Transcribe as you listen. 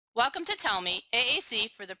Welcome to Tell Me,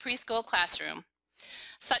 AAC for the preschool classroom.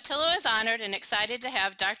 Saltillo is honored and excited to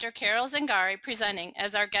have Dr. Carole Zangari presenting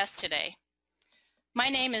as our guest today. My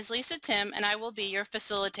name is Lisa Tim and I will be your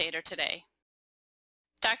facilitator today.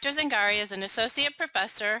 Dr. Zangari is an associate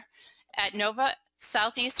professor at Nova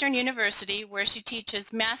Southeastern University where she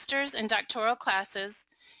teaches master's and doctoral classes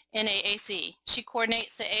in AAC. She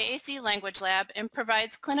coordinates the AAC Language Lab and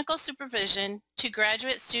provides clinical supervision to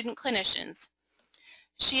graduate student clinicians.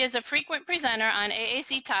 She is a frequent presenter on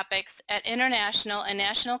AAC topics at international and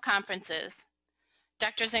national conferences.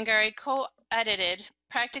 Dr. Zangari co-edited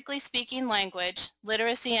Practically Speaking Language,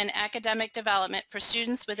 Literacy and Academic Development for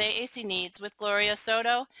Students with AAC Needs with Gloria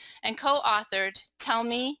Soto and co-authored Tell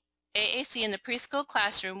Me, AAC in the Preschool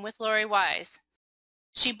Classroom with Zangari Wise.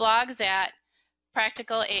 She blogs at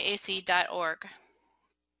practicalaac.org.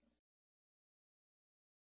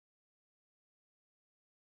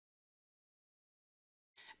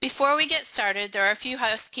 Before we get started, there are a few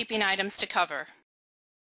housekeeping items to cover.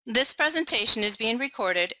 This presentation is being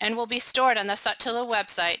recorded and will be stored on the Saltillo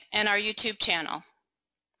website and our YouTube channel.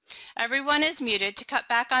 Everyone is muted to cut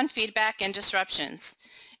back on feedback and disruptions.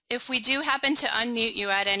 If we do happen to unmute you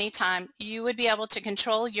at any time, you would be able to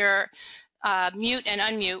control your mute and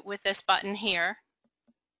unmute with this button here.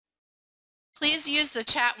 Please use the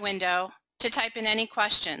chat window to type in any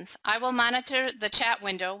questions. I will monitor the chat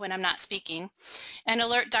window when I'm not speaking and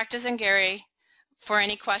alert Dr. Zangari for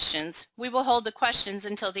any questions. We will hold the questions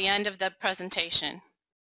until the end of the presentation.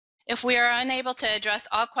 If we are unable to address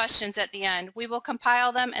all questions at the end, we will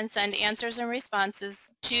compile them and send answers and responses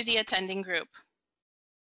to the attending group.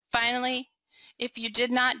 Finally, if you did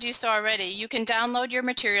not do so already, you can download your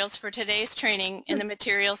materials for today's training in the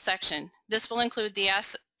materials section. This will include the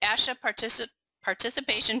ASHA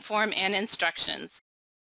participation form and instructions.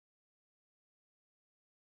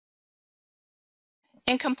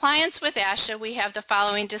 In compliance with ASHA, we have the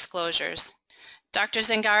following disclosures. Dr.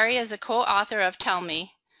 Zangari is a co-author of Tell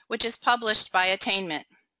Me, which is published by Attainment.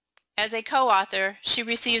 As a co-author, she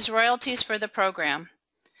receives royalties for the program.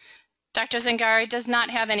 Dr. Zangari does not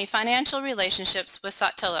have any financial relationships with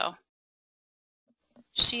Saltillo.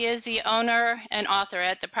 She is the owner and author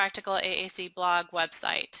at the Practical AAC blog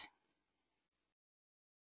website.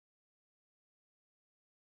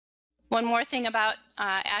 One more thing about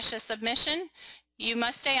ASHA submission. You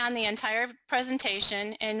must stay on the entire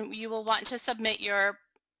presentation and you will want to submit your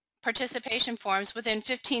participation forms within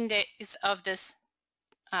 15 days of this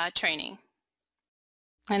training.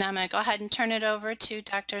 And I'm going to go ahead and turn it over to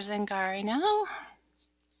Dr. Zangari now.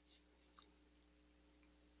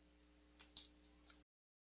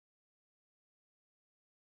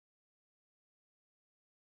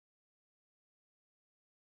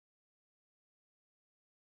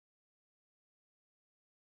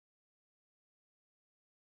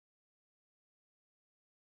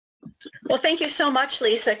 Well, thank you so much,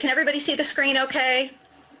 Lisa. Can everybody see the screen okay?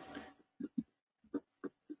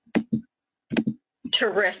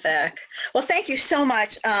 Terrific. Well, thank you so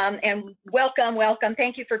much and welcome.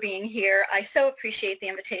 Thank you for being here. I so appreciate the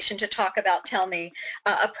invitation to talk about Tell Me,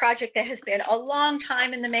 a project that has been a long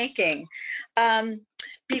time in the making.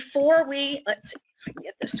 Before we, let's see.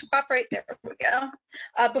 Get this to operate. There we go.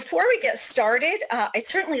 Before we get started, I'd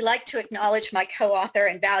certainly like to acknowledge my co-author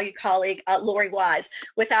and valued colleague, Zangari Wise,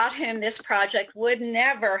 without whom this project would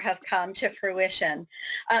never have come to fruition.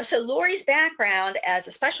 So Lori's background as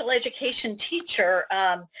a special education teacher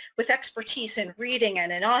with expertise in reading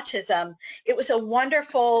and in autism, it was a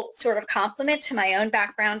wonderful sort of complement to my own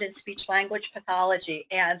background in speech-language pathology.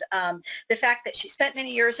 And the fact that she spent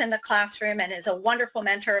many years in the classroom and is a wonderful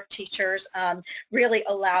mentor of teachers really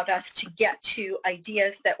allowed us to get to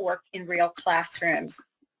ideas that work in real classrooms.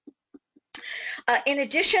 In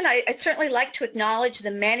addition, I'd certainly like to acknowledge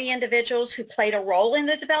the many individuals who played a role in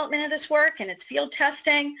the development of this work and its field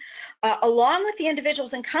testing, along with the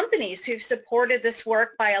individuals and companies who've supported this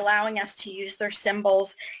work by allowing us to use their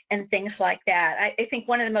symbols and things like that. I think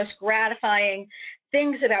one of the most gratifying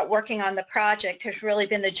things about working on the project has really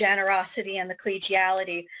been the generosity and the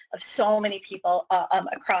collegiality of so many people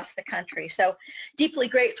across the country. So deeply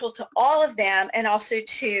grateful to all of them and also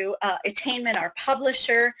to Attainment, our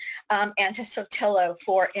publisher, and to Saltillo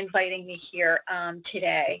for inviting me here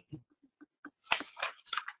today.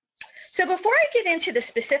 So before I get into the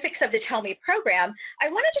specifics of the Tell Me program, I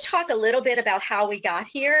wanted to talk a little bit about how we got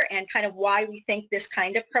here and kind of why we think this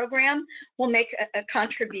kind of program will make a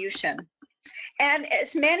contribution. And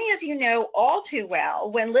as many of you know all too well,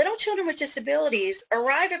 when little children with disabilities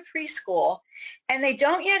arrive at preschool and they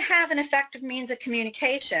don't yet have an effective means of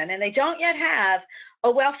communication and they don't yet have a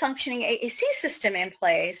well-functioning AAC system in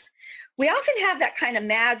place, We often have that kind of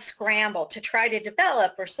mad scramble to try to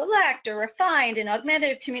develop or select or refine an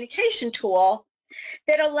augmentative communication tool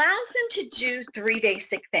that allows them to do three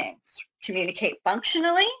basic things: communicate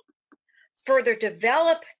functionally, further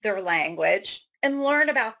develop their language, and learn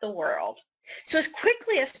about the world. So as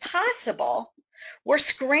quickly as possible, we're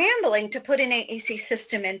scrambling to put an AAC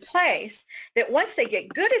system in place that once they get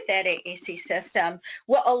good at that AAC system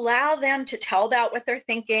will allow them to tell about what they're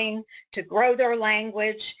thinking, to grow their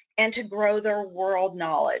language, and to grow their world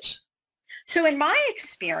knowledge. So in my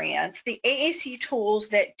experience, the AAC tools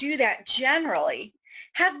that do that generally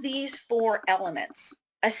have these four elements: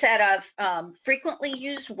 a set of frequently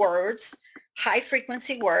used words, high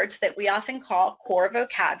frequency words that we often call core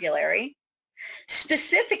vocabulary,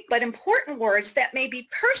 specific but important words that may be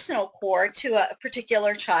personal core to a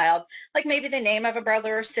particular child, like maybe the name of a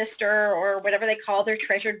brother or sister or whatever they call their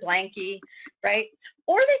treasured blankie, right?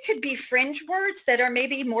 Or they could be fringe words that are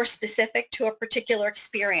maybe more specific to a particular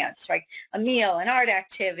experience, like a meal, an art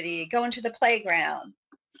activity, going to the playground,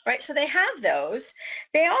 right? So they have those.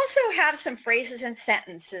 They also have some phrases and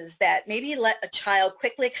sentences that maybe let a child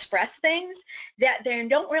quickly express things that they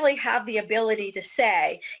don't really have the ability to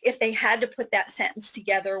say if they had to put that sentence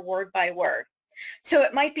together word by word. So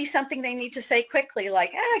it might be something they need to say quickly,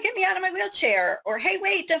 like, get me out of my wheelchair, or hey,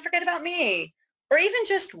 wait, don't forget about me, or even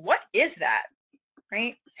just, what is that,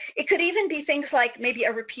 right? It could even be things like maybe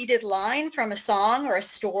a repeated line from a song or a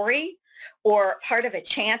story, or part of a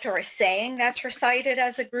chant or a saying that's recited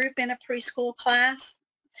as a group in a preschool class.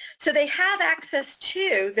 So they have access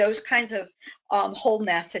to those kinds of whole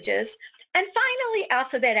messages. And finally,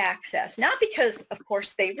 alphabet access, not because, of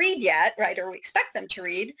course, they read yet, right, or we expect them to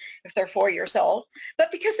read if they're 4 years old,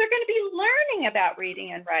 but because they're going to be learning about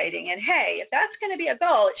reading and writing. And hey, if that's going to be a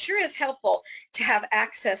goal, it sure is helpful to have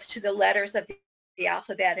access to the letters of the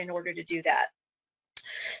alphabet in order to do that.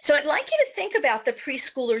 So I'd like you to think about the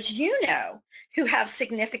preschoolers you know who have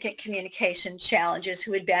significant communication challenges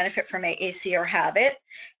who would benefit from AAC or have it,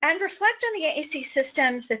 and reflect on the AAC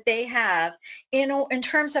systems that they have in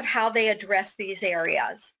terms of how they address these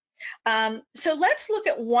areas. So let's look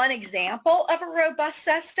at one example of a robust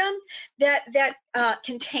system that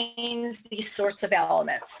contains these sorts of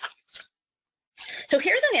elements. So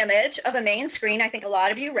here's an image of a main screen I think a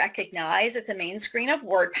lot of you recognize. It's a main screen of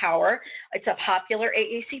Word Power. It's a popular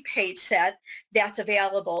AAC page set that's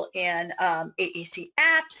available in AAC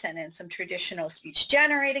apps and in some traditional speech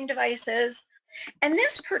generating devices. And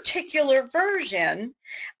this particular version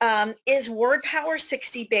is Word Power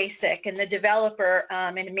 60 Basic, and the developer,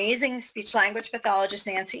 an amazing speech language pathologist,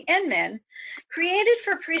 Nancy Inman, created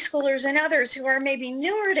for preschoolers and others who are maybe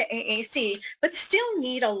newer to AAC but still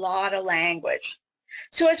need a lot of language.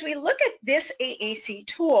 So as we look at this AAC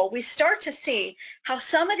tool, we start to see how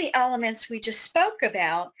some of the elements we just spoke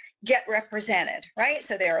about get represented, right?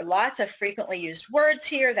 So there are lots of frequently used words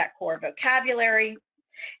here, that core vocabulary.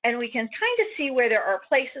 And we can kind of see where there are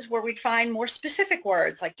places where we'd find more specific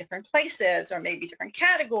words, like different places or maybe different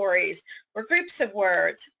categories or groups of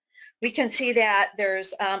words. We can see that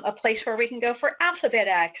there's a place where we can go for alphabet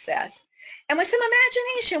access. And with some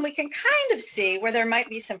imagination, we can kind of see where there might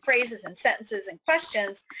be some phrases and sentences and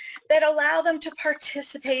questions that allow them to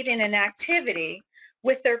participate in an activity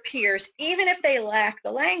with their peers, even if they lack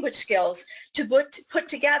the language skills to put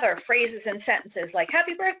together phrases and sentences like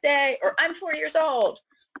happy birthday or I'm 4 years old,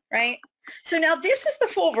 right? So now this is the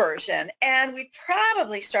full version, and we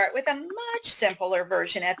probably start with a much simpler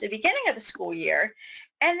version at the beginning of the school year,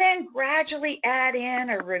 and then gradually add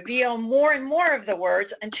in or reveal more and more of the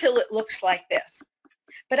words until it looks like this.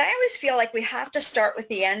 But I always feel like we have to start with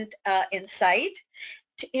the end in sight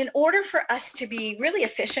in order for us to be really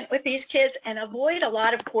efficient with these kids and avoid a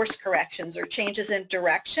lot of course corrections or changes in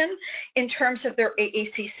direction in terms of their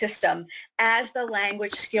AAC system as the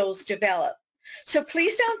language skills develop. So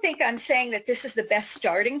please don't think I'm saying that this is the best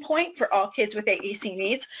starting point for all kids with AAC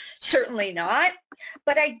needs. Certainly not.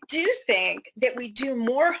 But I do think that we do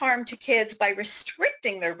more harm to kids by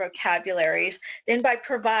restricting their vocabularies than by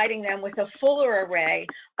providing them with a fuller array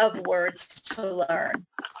of words to learn.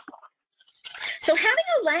 So having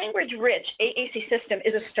a language-rich AAC system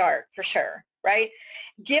is a start for sure, right?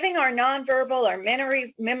 Giving our nonverbal or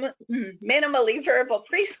minimally verbal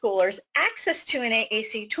preschoolers access to an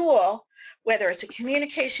AAC tool, whether it's a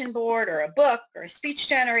communication board or a book or a speech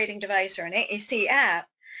generating device or an AAC app,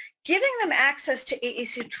 giving them access to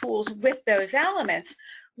AAC tools with those elements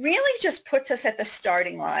really just puts us at the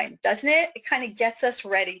starting line, doesn't it? It kind of gets us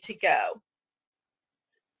ready to go.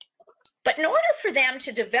 But in order for them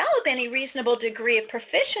to develop any reasonable degree of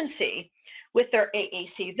proficiency with their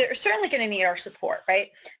AAC, they're certainly going to need our support,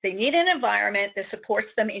 right? They need an environment that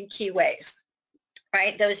supports them in key ways,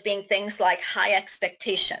 right? Those being things like high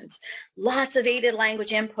expectations, lots of aided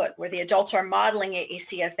language input where the adults are modeling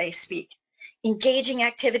AAC as they speak, engaging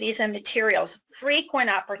activities and materials, frequent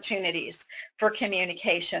opportunities for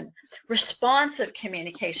communication, responsive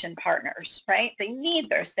communication partners, right? They need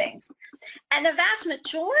those things. And the vast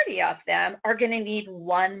majority of them are going to need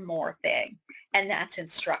one more thing, and that's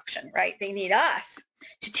instruction, right? They need us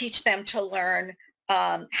to teach them to learn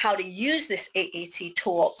how to use this AAC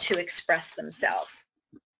tool to express themselves,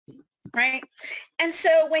 right? And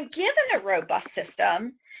so when given a robust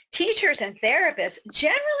system, teachers and therapists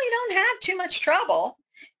generally don't have too much trouble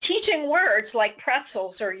teaching words like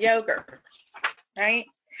pretzels or yogurt, right?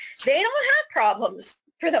 They don't have problems,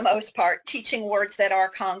 for the most part, teaching words that are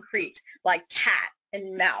concrete, like cat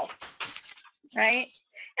and mouse, right?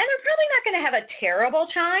 And they're probably not going to have a terrible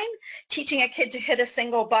time teaching a kid to hit a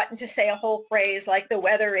single button to say a whole phrase like the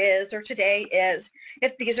weather is or today is,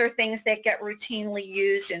 if these are things that get routinely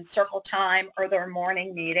used in circle time or their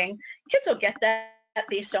morning meeting. Kids will get that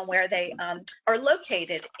based on where they are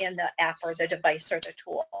located in the app or the device or the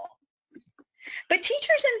tool. But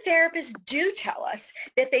teachers and therapists do tell us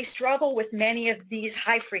that they struggle with many of these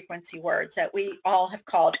high-frequency words that we all have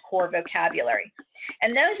called core vocabulary.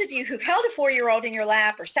 And those of you who've held a 4-year-old in your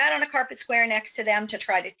lap or sat on a carpet square next to them to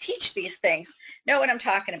try to teach these things know what I'm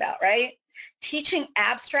talking about, right? Teaching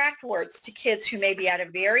abstract words to kids who may be at a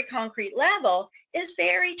very concrete level is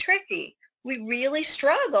very tricky. We really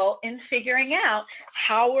struggle in figuring out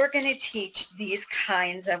how we're going to teach these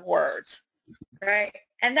kinds of words, right?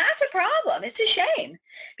 And that's a problem. It's a shame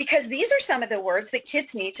because these are some of the words that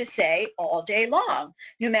kids need to say all day long,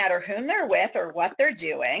 no matter whom they're with or what they're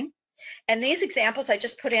doing. And these examples I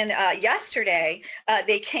just put in yesterday,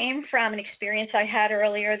 they came from an experience I had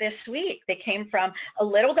earlier this week. They came from a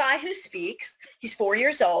little guy who speaks. He's 4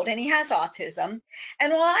 years old and he has autism.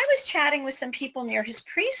 And while I was chatting with some people near his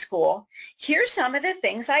preschool, here's some of the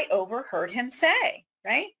things I overheard him say,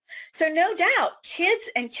 right? So no doubt, kids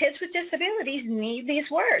and kids with disabilities need these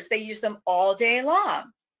words. They use them all day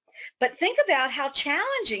long. But think about how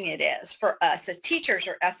challenging it is for us as teachers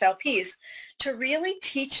or SLPs to really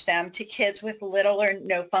teach them to kids with little or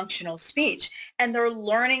no functional speech, and they're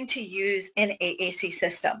learning to use an AAC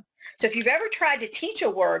system. So if you've ever tried to teach a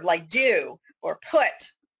word like do or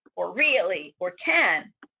put or really or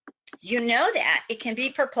can, you know that it can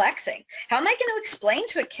be perplexing. How am I going to explain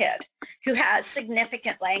to a kid who has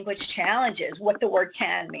significant language challenges what the word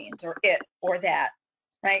can means or it or that?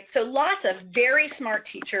 Right? So lots of very smart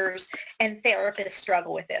teachers and therapists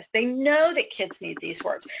struggle with this. They know that kids need these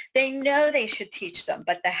words. They know they should teach them,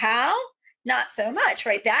 but the how, not so much,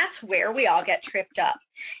 right? That's where we all get tripped up.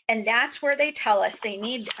 And that's where they tell us they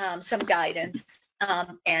need some guidance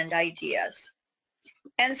and ideas.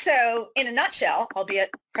 And so in a nutshell, albeit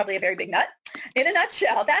probably a very big nut, in a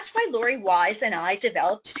nutshell, that's why Lori Wise and I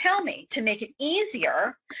developed Tell Me to make it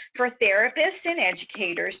easier for therapists and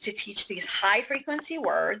educators to teach these high-frequency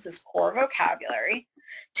words as core vocabulary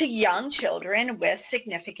to young children with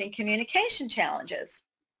significant communication challenges.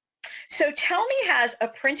 So Tell Me has a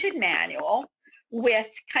printed manual with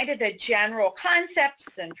kind of the general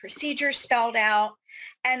concepts and procedures spelled out,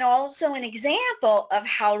 and also an example of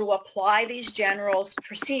how to apply these general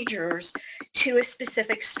procedures to a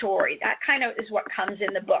specific story. That kind of is what comes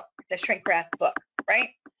in the book, the shrink wrap book, right?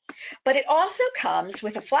 But it also comes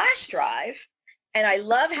with a flash drive, and I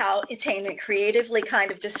love how Attainment creatively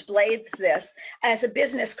kind of displays this as a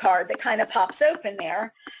business card that kind of pops open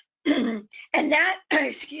there. And that,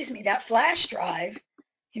 excuse me, that flash drive,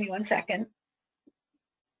 give me one second.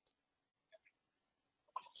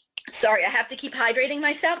 Sorry, I have to keep hydrating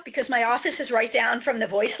myself because my office is right down from the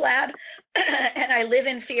voice lab, and I live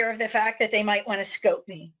in fear of the fact that they might want to scope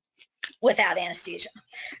me without anesthesia.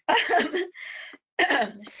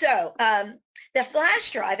 The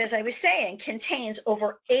flash drive, as I was saying, contains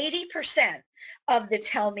over 80% of the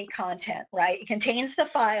Tell Me content, right? It contains the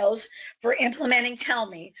files for implementing Tell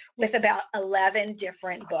Me with about 11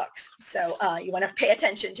 different books. So you want to pay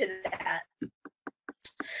attention to that.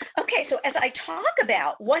 Okay, so as I talk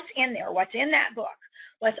about what's in there, what's in that book,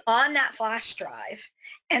 what's on that flash drive,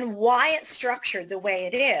 and why it's structured the way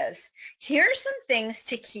it is, here's some things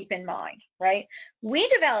to keep in mind, right? We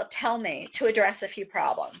developed Tell Me to address a few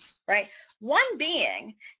problems, right? One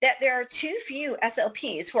being that there are too few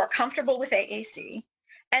SLPs who are comfortable with AAC,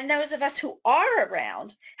 and those of us who are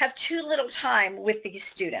around have too little time with these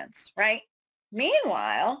students, right?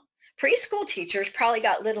 Meanwhile, preschool teachers probably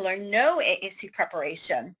got little or no AAC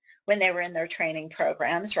preparation when they were in their training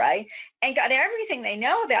programs, right? And got everything they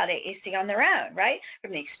know about AAC on their own, right?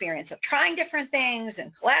 From the experience of trying different things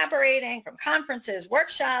and collaborating, from conferences,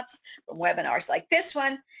 workshops, from webinars like this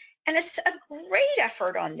one. And it's a great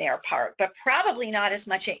effort on their part, but probably not as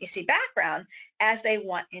much AAC background as they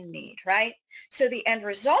want and need, right? So the end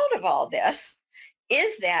result of all this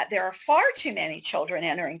is that there are far too many children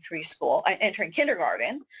entering entering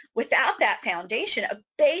kindergarten without that foundation of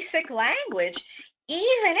basic language,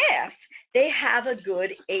 even if they have a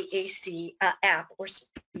good AAC app or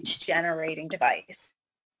speech generating device.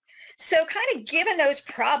 So kind of given those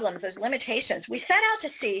problems, those limitations, we set out to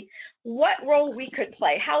see what role we could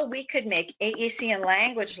play, how we could make AAC and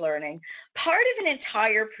language learning part of an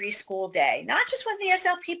entire preschool day, not just when the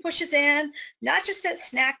SLP pushes in, not just at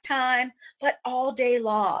snack time, but all day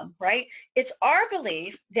long, right? It's our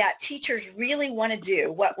belief that teachers really want to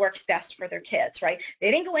do what works best for their kids, right? They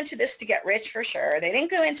didn't go into this to get rich for sure. They didn't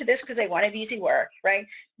go into this because they wanted easy work, right?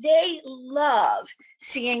 They love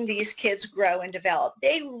seeing these kids grow and develop.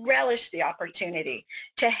 They relish the opportunity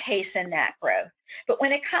to hasten that growth. But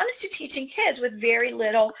when it comes to teaching kids with very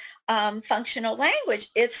little functional language,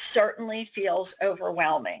 it certainly feels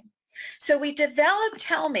overwhelming. So we developed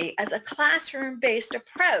Tell Me as a classroom-based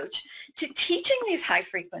approach to teaching these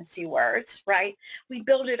high-frequency words, right? We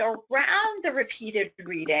built it around the repeated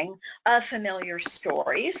reading of familiar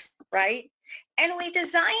stories, right? And we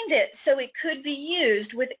designed it so it could be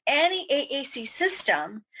used with any AAC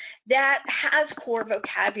system that has core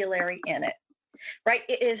vocabulary in it, right?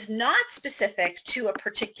 It is not specific to a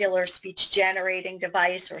particular speech generating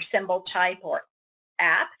device or symbol type or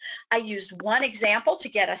app. I used one example to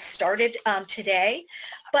get us started today,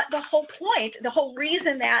 but the whole point, the whole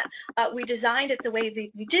reason that we designed it the way that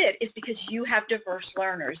we did is because you have diverse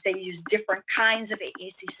learners. They use different kinds of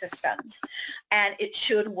AAC systems, and it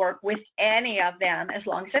should work with any of them as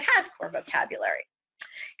long as it has core vocabulary.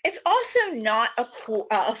 It's also not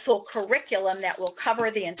a full curriculum that will cover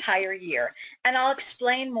the entire year, and I'll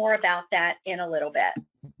explain more about that in a little bit.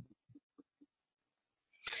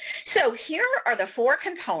 So here are the 4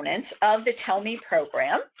 components of the Tell Me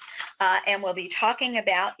program, and we'll be talking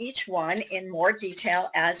about each one in more detail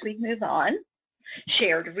as we move on.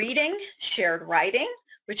 Shared reading, shared writing,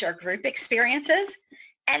 which are group experiences,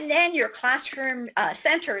 and then your classroom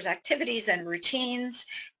centers, activities, and routines,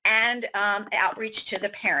 and outreach to the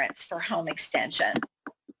parents for home extension.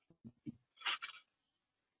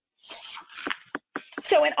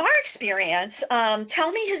 So in our experience,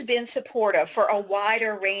 Tell Me has been supportive for a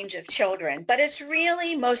wider range of children, but it's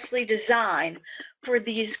really mostly designed for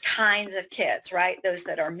these kinds of kids, right? Those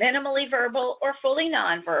that are minimally verbal or fully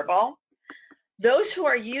nonverbal, those who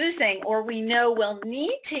are using or we know will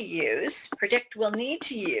need to use, predict will need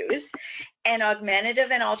to use, an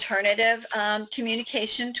augmentative and alternative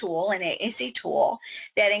communication tool, an AAC tool,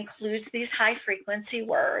 that includes these high-frequency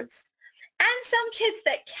words, and some kids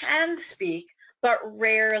that can speak but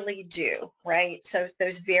rarely do, right? So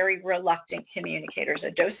those very reluctant communicators. A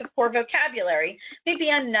dose of core vocabulary may be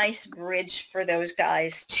a nice bridge for those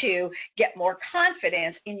guys to get more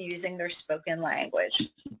confidence in using their spoken language.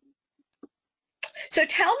 So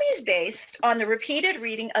Tell Me is based on the repeated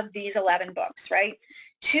reading of these 11 books, right?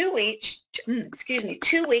 2 weeks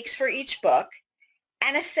for each book,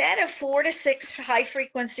 and a set of 4 to 6 high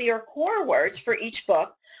frequency or core words for each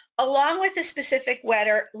book, along with the specific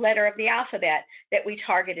letter of the alphabet that we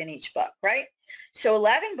target in each book, right? So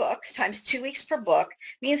 11 books times 2 weeks per book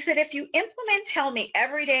means that if you implement Tell Me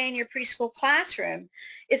every day in your preschool classroom,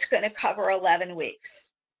 it's going to cover 11 weeks.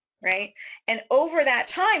 Right? And over that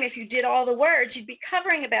time, if you did all the words, you'd be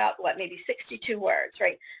covering about, what, maybe 62 words,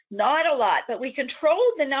 right? Not a lot, but we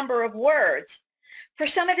controlled the number of words for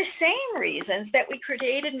some of the same reasons that we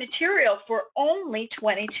created material for only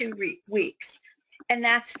 22 weeks. And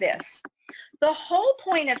that's this. The whole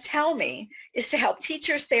point of Tell Me is to help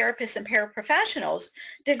teachers, therapists, and paraprofessionals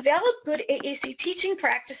develop good AAC teaching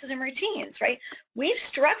practices and routines, right? We've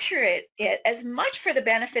structured it as much for the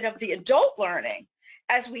benefit of the adult learning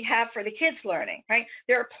as we have for the kids learning, right?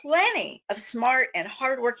 There are plenty of smart and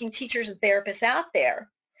hardworking teachers and therapists out there.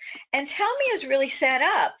 And Tell Me is really set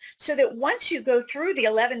up so that once you go through the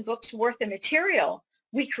 11 books worth of material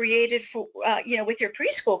we created for, with your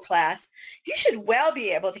preschool class, you should well be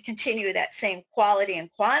able to continue that same quality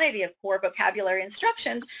and quantity of core vocabulary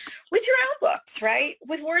instructions with your own books, right?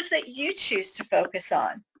 With words that you choose to focus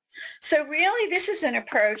on. So really, this is an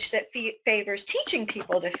approach that favors teaching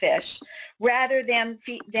people to fish rather than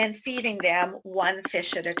feeding them one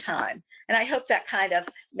fish at a time. And I hope that kind of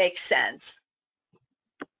makes sense.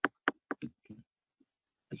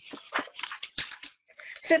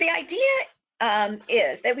 So the idea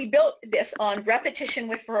is that we built this on repetition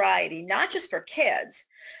with variety, not just for kids,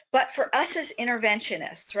 but for us as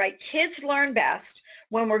interventionists, right? Kids learn best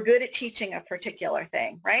when we're good at teaching a particular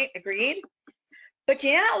thing, right? Agreed? But do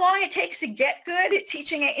you know how long it takes to get good at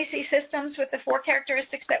teaching AAC systems with the 4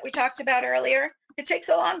 characteristics that we talked about earlier? It takes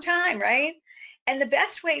a long time, right? And the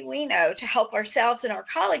best way we know to help ourselves and our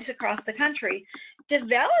colleagues across the country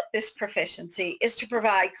develop this proficiency is to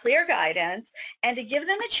provide clear guidance and to give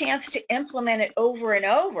them a chance to implement it over and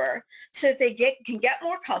over so that they can get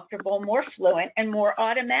more comfortable, more fluent, and more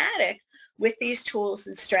automatic with these tools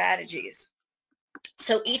and strategies.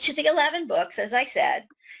 So each of the 11 books, as I said,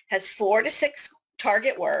 has 4 to 6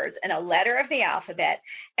 target words and a letter of the alphabet,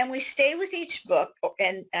 and we stay with each book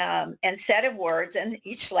and set of words and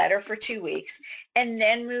each letter for 2 weeks, and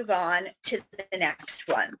then move on to the next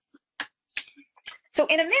one. So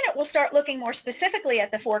in a minute, we'll start looking more specifically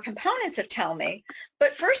at the 4 components of Tell Me,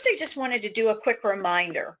 but first I just wanted to do a quick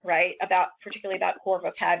reminder, right, particularly about core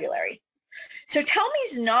vocabulary. So Tell Me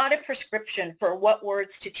is not a prescription for what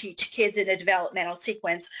words to teach kids in a developmental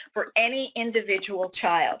sequence for any individual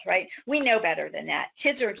child, right? We know better than that.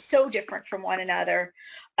 Kids are so different from one another.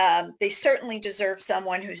 They certainly deserve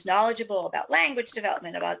someone who's knowledgeable about language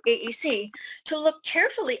development, about AAC, to look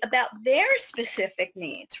carefully about their specific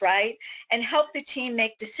needs, right? And help the team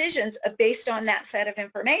make decisions based on that set of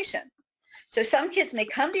information. So some kids may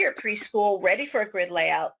come to your preschool ready for a grid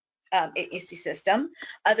layout AAC system.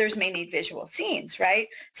 Others may need visual scenes, right?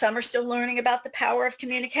 Some are still learning about the power of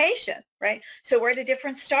communication, right? So we're at a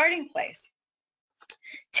different starting place.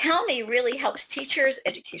 Tell Me really helps teachers,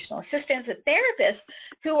 educational assistants, and therapists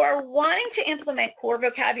who are wanting to implement core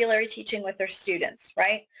vocabulary teaching with their students,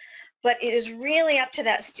 right? But it is really up to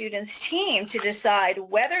that student's team to decide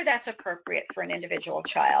whether that's appropriate for an individual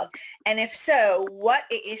child, and if so, what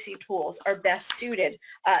AAC tools are best suited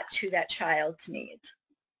to that child's needs.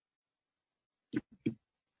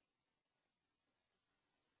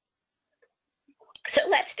 So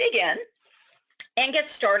let's dig in and get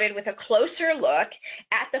started with a closer look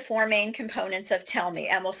at the 4 main components of Tell Me.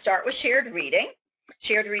 And we'll start with shared reading.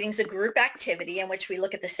 Shared reading is a group activity in which we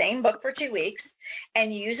look at the same book for 2 weeks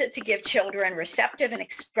and use it to give children receptive and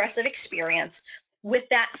expressive experience with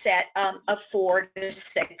that set of 4 to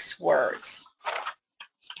 6 words.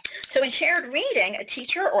 So in shared reading, a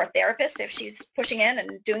teacher or a therapist, if she's pushing in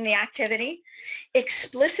and doing the activity,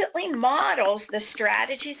 explicitly models the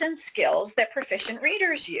strategies and skills that proficient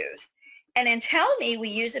readers use. And in Tell Me, we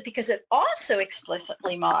use it because it also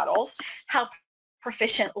explicitly models how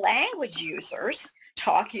proficient language users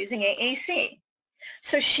talk using AAC.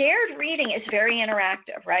 So shared reading is very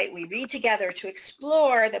interactive, right? We read together to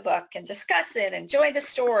explore the book and discuss it, enjoy the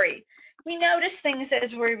story. We notice things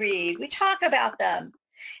as we read. We talk about them.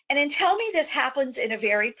 And in Tell Me, this happens in a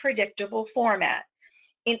very predictable format.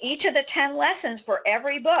 In each of the 10 lessons for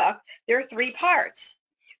every book, there are 3 parts.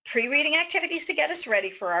 Pre-reading activities to get us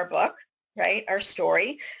ready for our book, right, our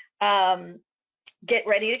story. Get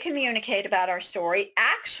ready to communicate about our story.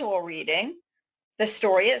 Actual reading, the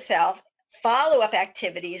story itself. Follow-up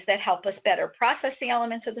activities that help us better process the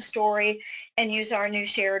elements of the story and use our new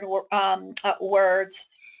shared words.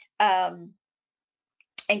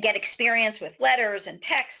 And get experience with letters and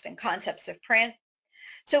text and concepts of print.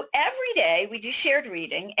 So every day we do shared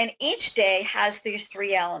reading, and each day has these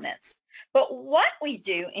 3 elements. But what we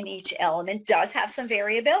do in each element does have some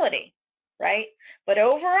variability, right? But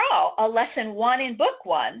overall, a lesson 1 in book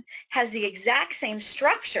 1 has the exact same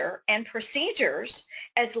structure and procedures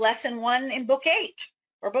as lesson 1 in book 8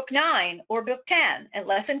 or book 9 or book 10. And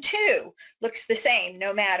lesson 2 looks the same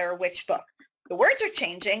no matter which book. The words are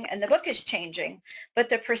changing and the book is changing, but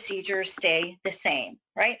the procedures stay the same,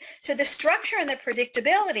 right? So the structure and the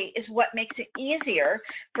predictability is what makes it easier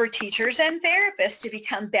for teachers and therapists to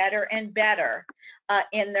become better and better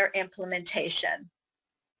in their implementation.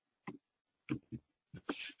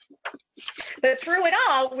 But through it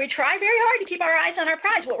all, we try very hard to keep our eyes on our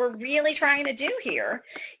prize. What we're really trying to do here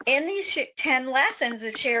in these 10 lessons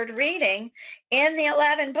of shared reading in the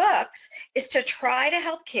 11 books is to try to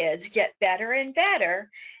help kids get better and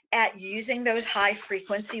better at using those high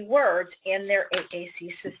frequency words in their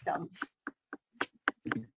AAC systems.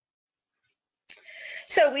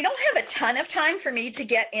 So we don't have a ton of time for me to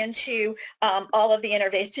get into all of the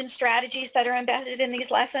intervention strategies that are embedded in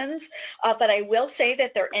these lessons, but I will say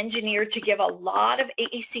that they're engineered to give a lot of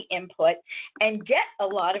AAC input and get a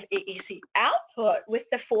lot of AAC output with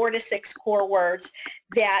the 4 to 6 core words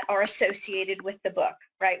that are associated with the book,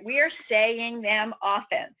 right? We are saying them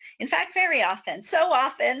often. In fact, very often. So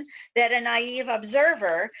often that a naive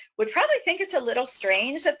observer would probably think it's a little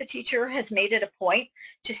strange that the teacher has made it a point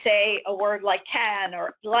to say a word like can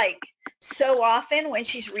or like so often when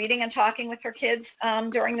she's reading and talking with her kids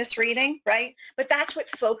during this reading, right? But that's what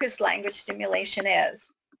focused language stimulation is,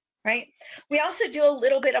 right? We also do a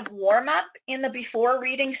little bit of warm-up in the before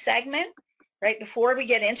reading segment, right? Before we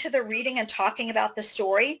get into the reading and talking about the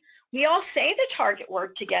story, we all say the target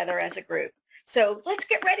word together as a group. So let's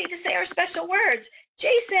get ready to say our special words.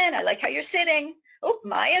 Jason, I like how you're sitting. Oh,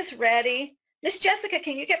 Maya's ready. Miss Jessica,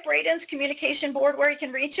 can you get Braden's communication board where you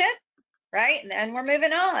can reach it? Right, and then we're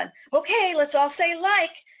moving on. Okay, let's all say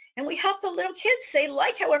like, and we help the little kids say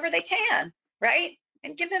like however they can, right?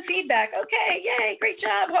 And give them feedback. Okay, yay, great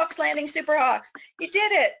job, Hawks Landing, Super Hawks. You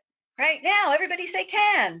did it. Right, now everybody say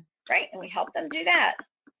can, right? And we help them do that.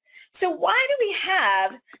 So why do we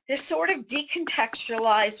have this sort of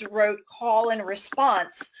decontextualized rote call and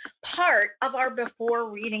response part of our before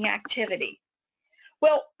reading activity?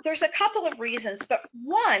 Well, there's a couple of reasons, but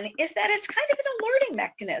one is that it's kind of an alerting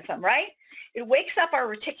mechanism, right? It wakes up our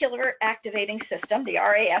reticular activating system, the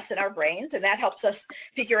RAS in our brains, and that helps us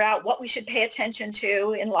figure out what we should pay attention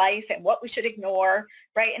to in life and what we should ignore,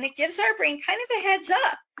 right? And it gives our brain kind of a heads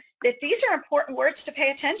up that these are important words to pay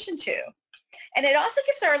attention to. And it also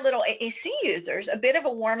gives our little AAC users a bit of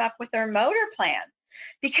a warm-up with their motor plan,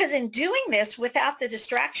 because in doing this without the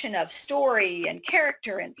distraction of story and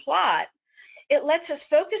character and plot, it lets us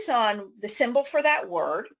focus on the symbol for that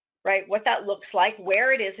word, right, what that looks like,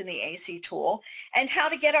 where it is in the AAC tool, and how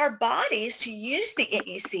to get our bodies to use the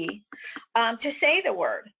AAC to say the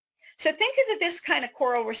word. So think of this kind of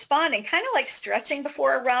choral responding, kind of like stretching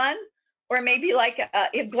before a run, or maybe like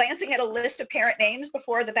glancing at a list of parent names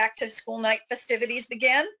before the back to school night festivities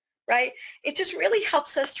begin, right? It just really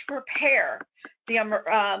helps us to prepare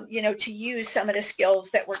the, to use some of the skills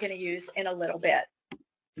that we're going to use in a little bit.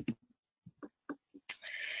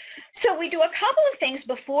 So we do a couple of things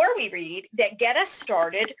before we read that get us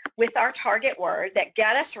started with our target word, that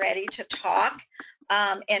get us ready to talk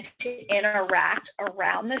and to interact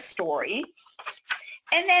around the story.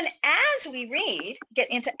 And then as we read, get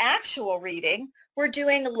into actual reading, we're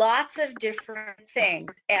doing lots of different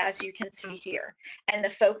things, as you can see here. And the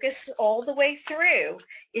focus all the way through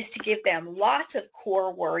is to give them lots of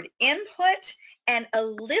core word input and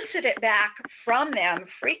elicit it back from them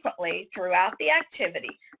frequently throughout the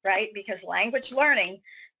activity, right? Because language learning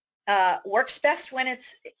works best when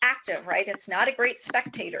it's active, right? It's not a great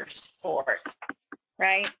spectator sport,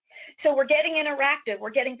 right? So we're getting interactive, we're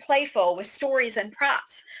getting playful with stories and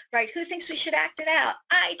props, right? Who thinks we should act it out?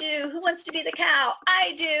 I do. Who wants to be the cow?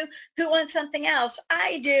 I do. Who wants something else?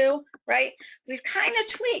 I do, right? We've kind of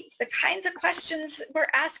tweaked the kinds of questions we're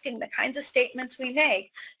asking, the kinds of statements we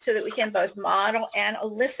make, so that we can both model and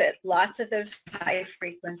elicit lots of those high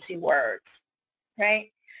frequency words,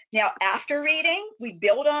 right? Now, after reading, we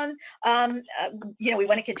build on, we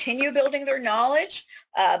want to continue building their knowledge,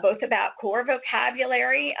 both about core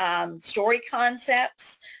vocabulary, story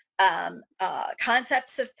concepts,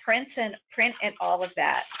 concepts of print and all of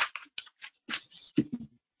that.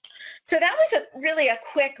 So that was really a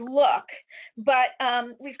quick look, but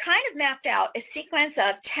we've kind of mapped out a sequence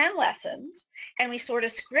of 10 lessons, and we sort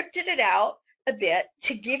of scripted it out a bit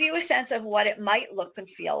to give you a sense of what it might look and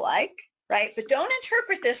feel like. Right? But don't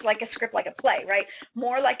interpret this like a script, like a play, right?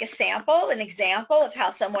 More like a sample, an example of how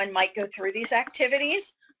someone might go through these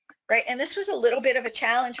activities, right? And this was a little bit of a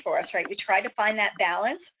challenge for us, right? We tried to find that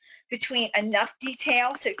balance between enough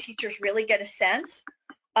detail so teachers really get a sense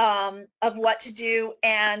of what to do,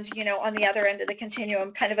 and, on the other end of the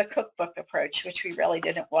continuum, kind of a cookbook approach, which we really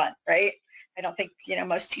didn't want, right? I don't think,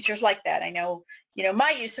 most teachers like that. I know,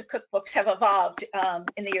 my use of cookbooks have evolved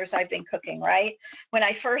in the years I've been cooking, right? When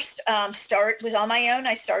I first was on my own,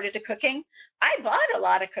 I started cooking. I bought a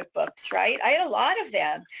lot of cookbooks, right? I had a lot of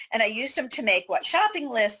them, and I used them to make shopping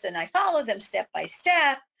lists, and I followed them step by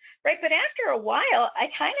step, right? But after a while,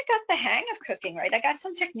 I kind of got the hang of cooking, right? I got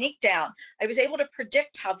some technique down. I was able to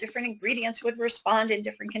predict how different ingredients would respond in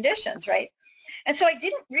different conditions, right? And so I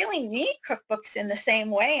didn't really need cookbooks in the same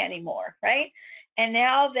way anymore, right? And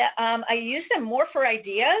now that I use them more for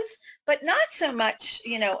ideas, but not so much,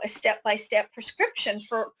 a step-by-step prescription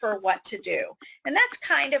for what to do. And that's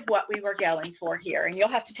kind of what we were going for here. And you'll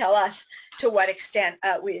have to tell us to what extent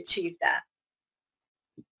we achieved that.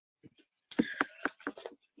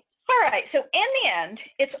 All right, so in the end,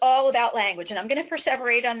 it's all about language. And I'm going to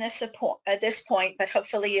perseverate on this at this point, but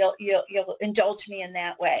hopefully you'll indulge me in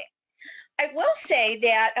that way. I will say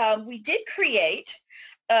that we did create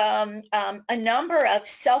a number of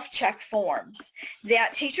self-check forms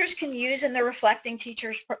that teachers can use in their reflecting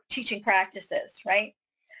teaching practices, right?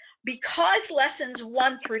 Because lessons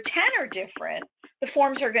 1 through 10 are different, the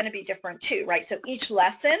forms are going to be different too, right? So each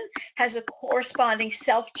lesson has a corresponding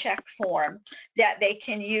self-check form that they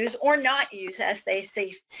can use or not use as they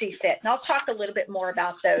see fit. And I'll talk a little bit more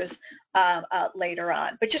about those later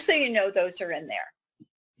on. But just so you know, those are in there.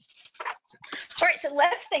 All right, so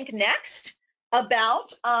let's think next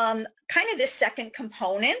about kind of this second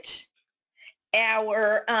component,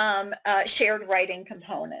 our shared writing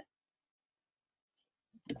component.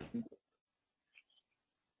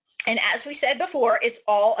 And as we said before, it's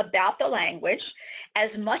all about the language.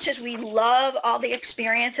 As much as we love all the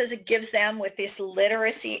experiences it gives them with this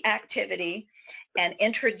literacy activity and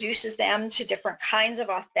introduces them to different kinds of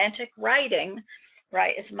authentic writing,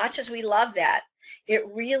 right? As much as we love that, it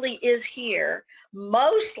really is here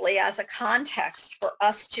mostly as a context for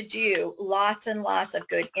us to do lots and lots of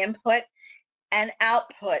good input and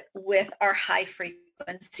output with our high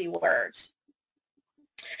frequency words.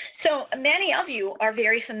 So many of you are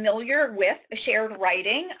very familiar with shared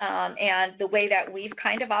writing, and the way that we've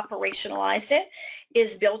kind of operationalized it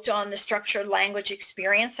is built on the structured language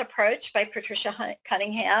experience approach by Patricia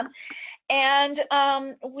Cunningham. And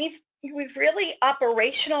we've really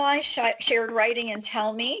operationalized shared writing and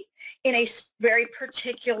Tell Me in a very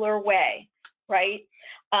particular way, right?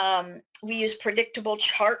 We use predictable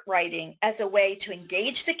chart writing as a way to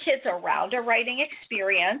engage the kids around a writing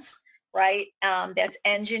experience, right, that's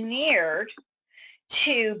engineered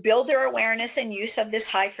to build their awareness and use of this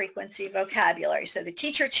high frequency vocabulary. So the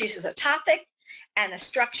teacher chooses a topic and a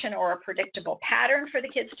structure or a predictable pattern for the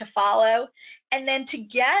kids to follow, and then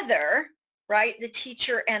together, right, the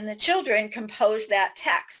teacher and the children compose that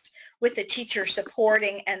text with the teacher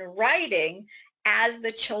supporting and writing as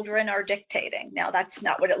the children are dictating. Now, that's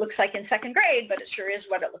not what it looks like in second grade, but it sure is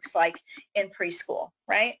what it looks like in preschool,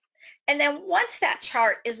 right? And then once that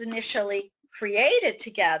chart is initially created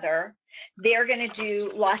together, they're going to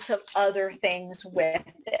do lots of other things with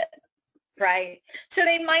it, right? So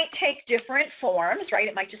they might take different forms, right?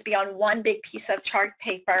 It might just be on one big piece of chart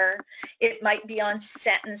paper. It might be on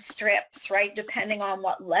sentence strips, right? Depending on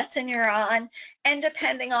what lesson you're on and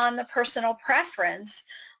depending on the personal preference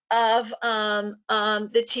of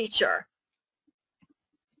the teacher.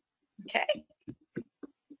 Okay.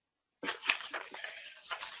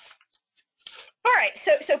 All right,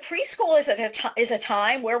 so preschool is a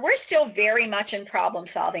time where we're still very much in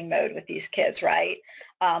problem-solving mode with these kids, right?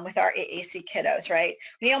 With our AAC kiddos, right?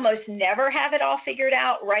 We almost never have it all figured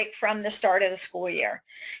out right from the start of the school year.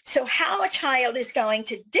 So how a child is going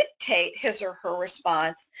to dictate his or her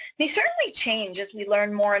response may certainly change as we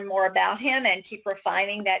learn more and more about him and keep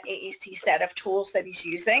refining that AAC set of tools that he's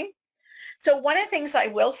using. So one of the things I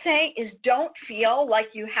will say is don't feel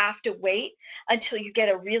like you have to wait until you get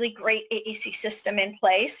a really great AAC system in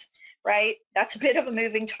place, right? That's a bit of a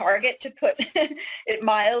moving target, to put it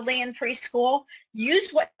mildly, in preschool. Use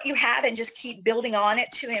what you have and just keep building on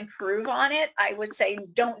it to improve on it. I would say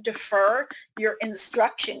don't defer your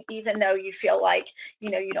instruction even though you feel like, you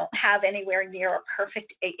don't have anywhere near a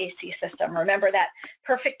perfect AAC system. Remember that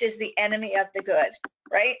perfect is the enemy of the good.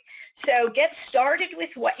 Right? So get started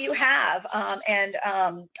with what you have and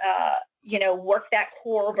work that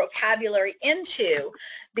core vocabulary into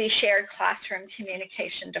the shared classroom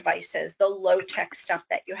communication devices, the low-tech stuff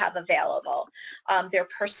that you have available, their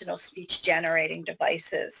personal speech generating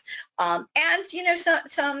devices, and,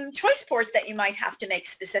 some choice boards that you might have to make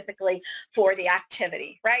specifically for the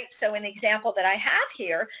activity, right? So in the example that I have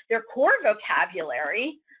here, their core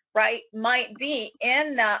vocabulary, right, might be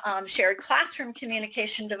in the shared classroom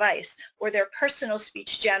communication device or their personal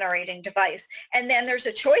speech generating device. And then there's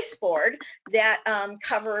a choice board that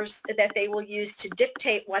covers, that they will use to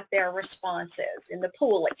dictate what their response is in the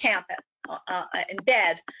pool, at camp, in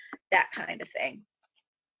bed, that kind of thing.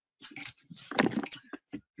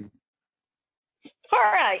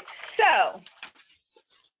 All right, so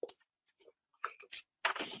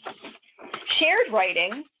shared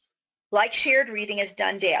writing, like shared reading, is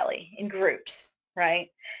done daily in groups, right?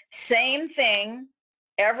 Same thing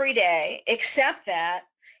every day, except that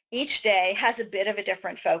each day has a bit of a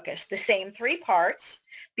different focus. The same 3 parts: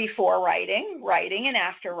 before writing, writing, and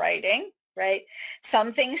after writing, right?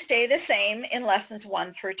 Some things stay the same in lessons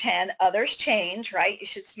 1 through 10. Others change, right? You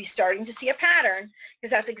should be starting to see a pattern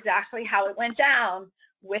because that's exactly how it went down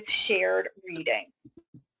with shared reading.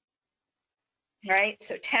 right?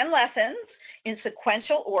 So 10 lessons in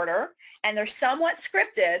sequential order, and they're somewhat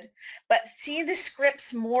scripted, but see the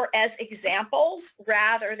scripts more as examples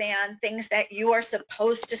rather than things that you are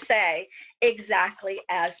supposed to say exactly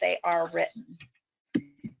as they are written.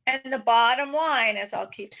 And the bottom line, as I'll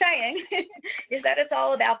keep saying, is that it's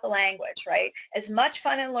all about the language, right? As much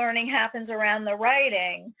fun and learning happens around the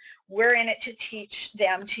writing, we're in it to teach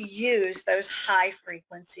them to use those high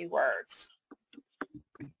frequency words.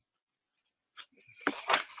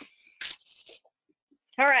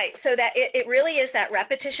 All right, so that it really is that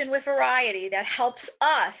repetition with variety that helps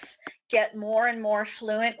us get more and more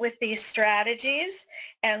fluent with these strategies.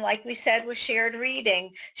 And like we said with shared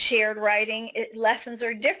reading, shared writing, lessons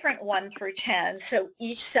are different 1 through 10. So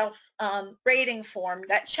each self-rating form,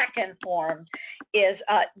 that check-in form, is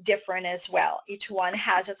different as well. Each one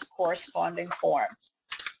has its corresponding form.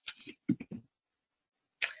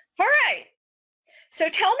 All right. So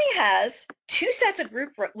Tell Me has 2 sets of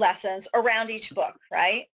group lessons around each book,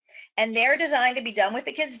 right? And they're designed to be done with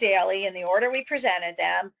the kids daily in the order we presented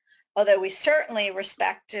them, although we certainly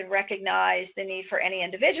respect and recognize the need for any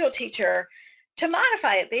individual teacher to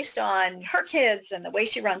modify it based on her kids and the way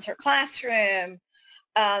she runs her classroom.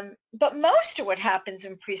 But most of what happens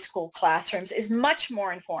in preschool classrooms is much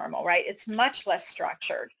more informal, right? It's much less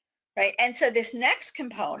structured. Right? And so this next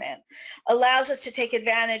component allows us to take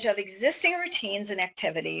advantage of existing routines and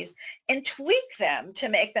activities and tweak them to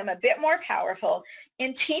make them a bit more powerful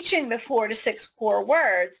in teaching the 4 to 6 core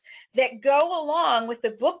words that go along with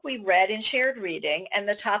the book we read in shared reading and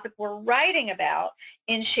the topic we're writing about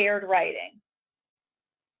in shared writing.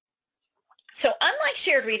 So unlike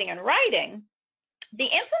shared reading and writing, the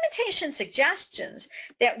implementation suggestions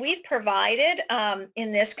that we've provided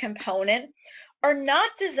in this component are not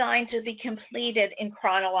designed to be completed in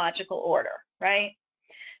chronological order, right?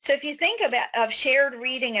 So if you think of shared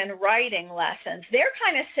reading and writing lessons, they're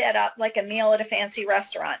kind of set up like a meal at a fancy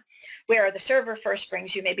restaurant where the server first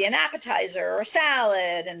brings you maybe an appetizer or a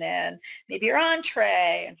salad and then maybe your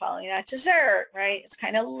entree and following that dessert, right? It's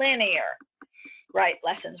kind of linear, right?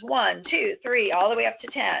 Lessons 1, 2, 3, all the way up to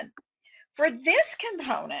 10. For this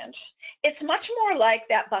component, it's much more like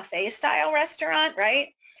that buffet style restaurant, right?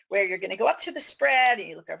 Where you're going to go up to the spread and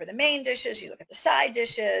you look over the main dishes, you look at the side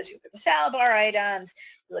dishes, you look at the salad bar items,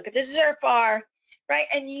 you look at the dessert bar, right?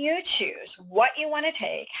 And you choose what you want to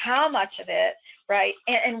take, how much of it, right?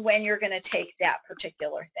 And when you're going to take that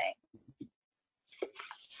particular thing.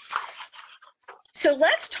 So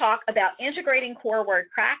let's talk about integrating core word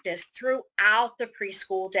practice throughout the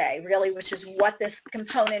preschool day, really, which is what this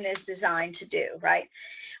component is designed to do, right?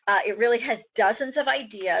 It really has dozens of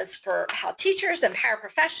ideas for how teachers and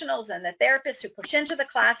paraprofessionals and the therapists who push into the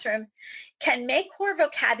classroom can make core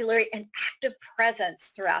vocabulary an active presence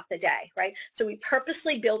throughout the day, right? So we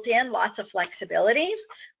purposely built in lots of flexibilities,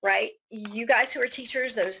 right? You guys who are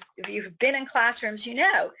teachers, those of you who've been in classrooms, you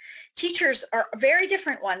know, teachers are very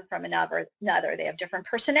different one from another. They have different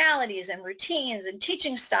personalities and routines and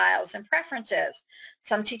teaching styles and preferences.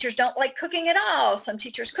 Some teachers don't like cooking at all. Some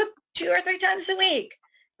teachers cook 2 or 3 times a week.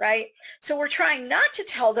 Right? So we're trying not to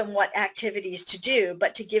tell them what activities to do,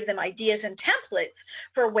 but to give them ideas and templates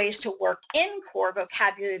for ways to work in core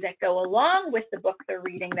vocabulary that go along with the book they're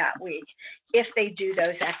reading that week if they do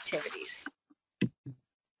those activities. All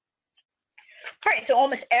right, so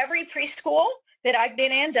almost every preschool that I've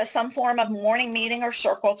been in does some form of morning meeting or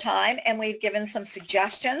circle time, and we've given some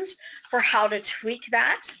suggestions for how to tweak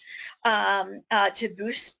that. To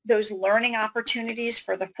boost those learning opportunities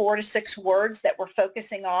for the 4 to 6 words that we're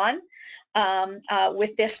focusing on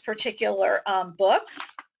with this particular book.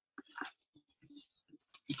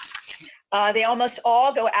 They almost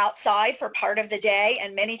all go outside for part of the day,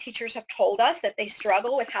 and many teachers have told us that they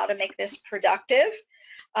struggle with how to make this productive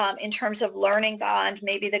in terms of learning beyond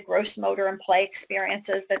maybe the gross motor and play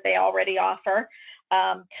experiences that they already offer.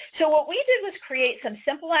 So what we did was create some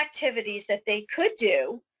simple activities that they could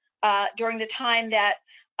do during the time that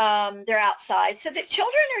they're outside so that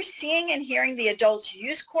children are seeing and hearing the adults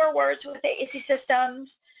use core words with AAC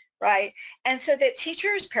systems, right? And so that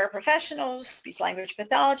teachers, paraprofessionals, speech language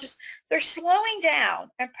pathologists, they're slowing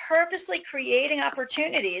down and purposely creating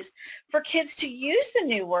opportunities for kids to use the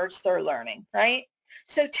new words they're learning, right?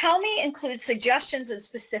 So Tell Me includes suggestions and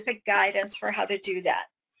specific guidance for how to do that.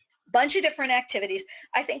 Bunch of different activities.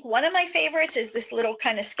 I think one of my favorites is this little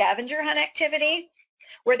kind of scavenger hunt activity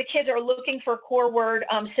where the kids are looking for core word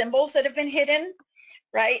symbols that have been hidden,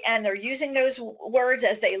 right? And they're using those words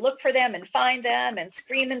as they look for them and find them and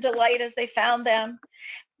scream in delight as they found them.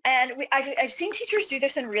 And I've seen teachers do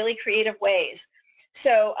this in really creative ways.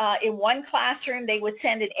 So in one classroom, they would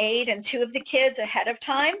send an aide and 2 of the kids ahead of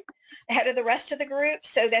time ahead of the rest of the group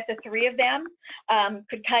so that the three of them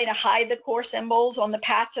could kind of hide the core symbols on the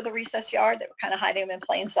path to the recess yard. They were kind of hiding them in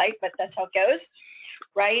plain sight, but that's how it goes,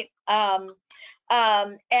 right?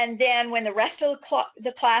 And then when the rest of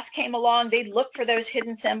the class came along, they'd look for those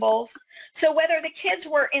hidden symbols. So whether the kids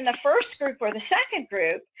were in the first group or the second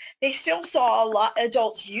group, they still saw a lot of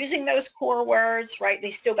adults using those core words, right?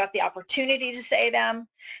 They still got the opportunity to say them.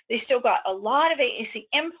 They still got a lot of AAC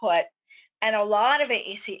input and a lot of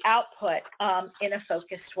AAC output in a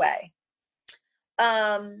focused way.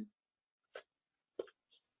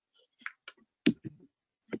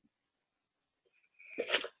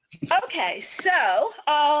 Okay, so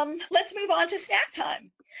let's move on to snack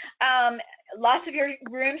time. Lots of your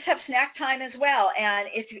rooms have snack time as well, and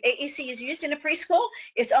if AAC is used in a preschool,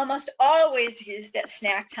 it's almost always used at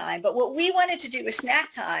snack time. But what we wanted to do with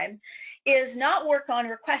snack time is not work on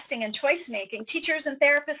requesting and choice making. Teachers and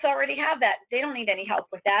therapists already have that. They don't need any help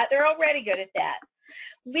with that. They're already good at that.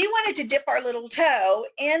 We wanted to dip our little toe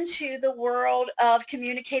into the world of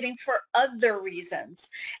communicating for other reasons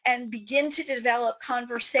and begin to develop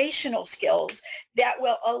conversational skills that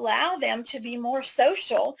will allow them to be more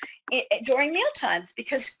social during meal times,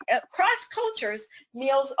 because across cultures,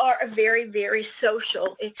 meals are a very, very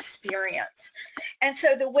social experience. And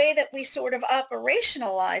so the way that we sort of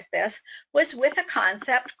operationalized this was with a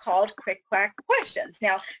concept called quick quack questions.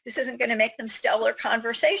 Now, this isn't going to make them stellar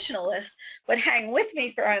conversationalists, but hang with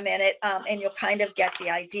me for a minute and you'll kind of get the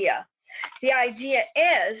idea. The idea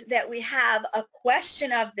is that we have a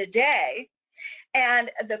question of the day, and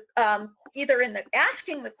the either in the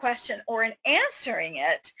asking the question or in answering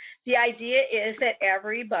it, the idea is that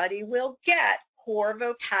everybody will get core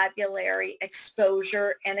vocabulary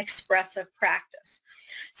exposure and expressive practice.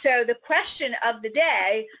 So the question of the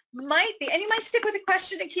day might be, and you might stick with the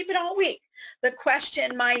question and keep it all week. The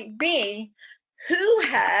question might be, who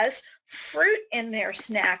has fruit in their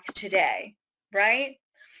snack today, right?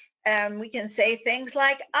 And we can say things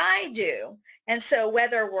like, I do. And so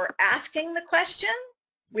whether we're asking the question,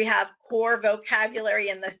 we have core vocabulary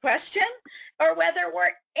in the question, or whether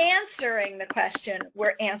we're answering the question,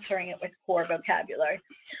 we're answering it with core vocabulary.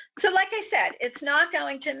 So like I said, it's not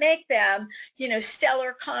going to make them, you know,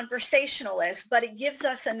 stellar conversationalists, but it gives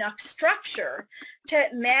us enough structure to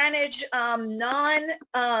manage non-behavior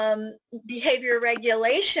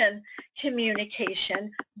regulation communication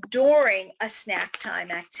during a snack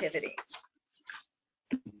time activity.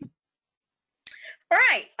 All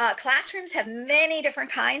right, classrooms have many different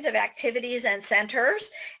kinds of activities and centers,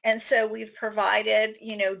 and so we've provided,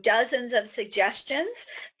 you know, dozens of suggestions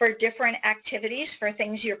for different activities for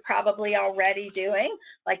things you're probably already doing,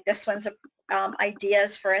 like this one's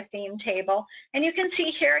ideas for a theme table. And you can see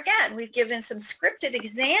here again, we've given some scripted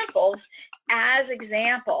examples as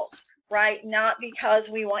examples, right? Not because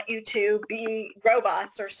we want you to be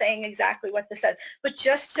robots or saying exactly what this says, but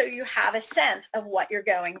just so you have a sense of what you're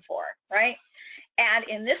going for, right? And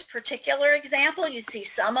in this particular example, you see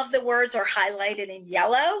some of the words are highlighted in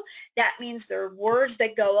yellow. That means they're words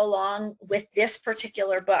that go along with this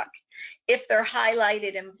particular book. If they're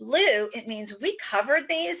highlighted in blue, it means we covered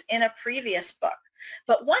these in a previous book.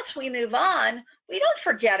 But once we move on, we don't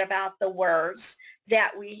forget about the words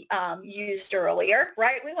that we used earlier,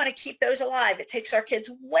 right? We want to keep those alive. It takes our kids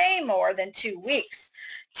way more than 2 weeks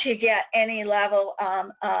to get any level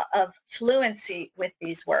of fluency with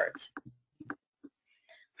these words.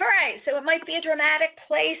 All right, so it might be a dramatic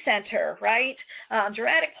play center, right?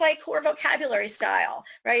 Dramatic play core vocabulary style,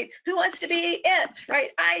 right? Who wants to be it, right?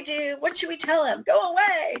 I do. What should we tell him? Go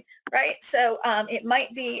away, right? So it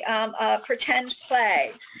might be a pretend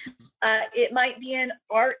play. It might be an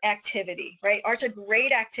art activity, right? Art's a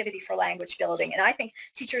great activity for language building, and I think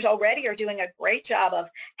teachers already are doing a great job of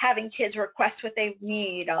having kids request what they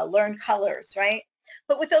need, learn colors, right?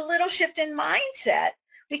 But with a little shift in mindset,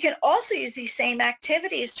 we can also use these same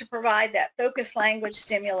activities to provide that focused language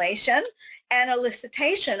stimulation and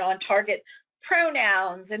elicitation on target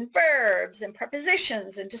pronouns and verbs and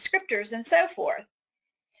prepositions and descriptors and so forth.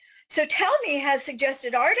 So Tell Me has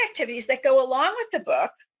suggested art activities that go along with the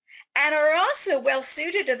book and are also well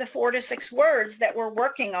suited to the 4 to 6 words that we're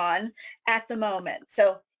working on at the moment.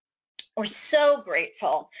 So we're so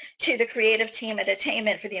grateful to the creative team at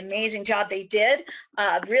Attainment for the amazing job they did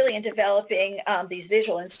really in developing these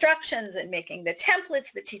visual instructions and making the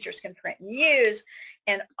templates that teachers can print and use,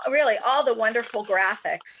 and really all the wonderful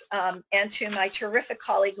graphics, and to my terrific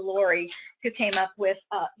colleague Lori, who came up with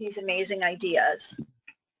these amazing ideas.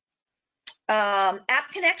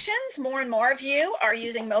 App connections, more and more of you are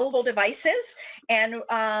using mobile devices and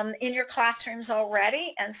in your classrooms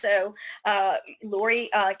already. And so Lori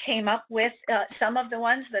came up with some of the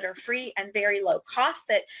ones that are free and very low cost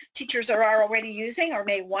that teachers are already using or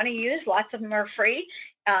may want to use. Lots of them are free.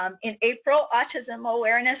 In April, Autism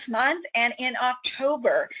Awareness Month, and in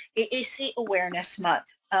October, AAC Awareness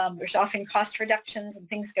Month. There's often cost reductions and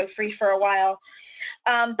things go free for a while.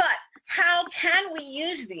 But how can we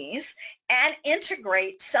use these and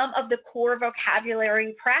integrate some of the core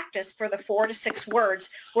vocabulary practice for the 4 to 6 words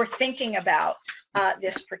we're thinking about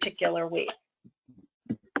this particular week?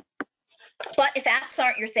 But if apps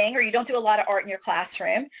aren't your thing, or you don't do a lot of art in your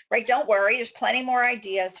classroom, right, don't worry, there's plenty more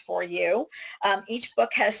ideas for you. Each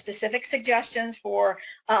book has specific suggestions for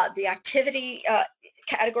the activity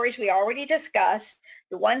categories we already discussed,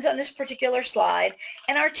 the ones on this particular slide,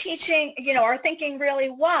 and our teaching, our thinking really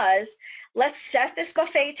was, let's set this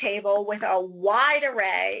buffet table with a wide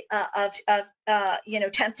array of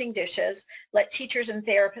tempting dishes. Let teachers and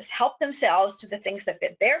therapists help themselves to the things that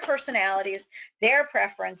fit their personalities, their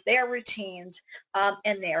preference, their routines,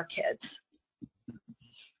 and their kids.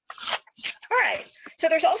 All right, so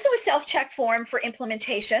there's also a self-check form for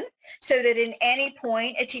implementation so that in any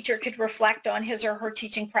point a teacher could reflect on his or her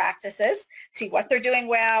teaching practices, see what they're doing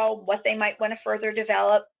well, what they might want to further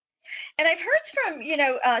develop. And I've heard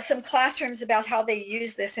from, some classrooms about how they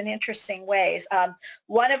use this in interesting ways.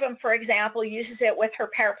 One of them, for example, uses it with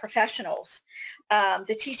her paraprofessionals.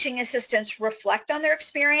 The teaching assistants reflect on their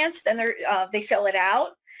experience, then they fill it out.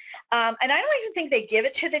 And I don't even think they give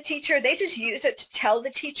it to the teacher. They just use it to tell the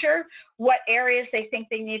teacher what areas they think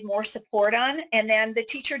they need more support on. And then the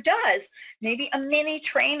teacher does maybe a mini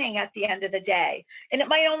training at the end of the day. And it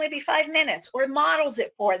might only be 5 minutes, or models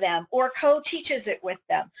it for them, or co-teaches it with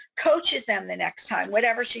them, coaches them the next time,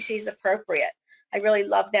 whatever she sees appropriate. I really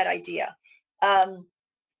love that idea.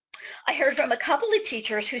 I heard from a couple of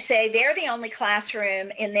teachers who say they're the only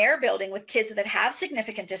classroom in their building with kids that have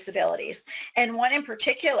significant disabilities. And one in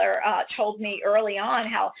particular told me early on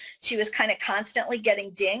how she was kind of constantly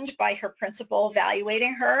getting dinged by her principal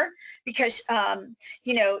evaluating her because,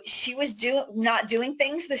 she was not doing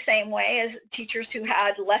things the same way as teachers who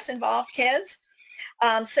had less involved kids.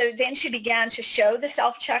 So then she began to show the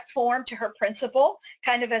self-check form to her principal,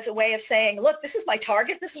 kind of as a way of saying, look, this is my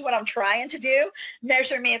target. This is what I'm trying to do.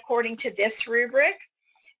 Measure me according to this rubric.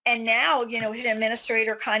 And now, an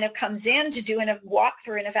administrator kind of comes in to do a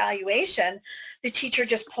walkthrough and evaluation. The teacher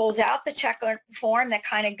just pulls out the check form that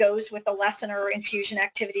kind of goes with the lesson or infusion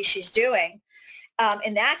activity she's doing.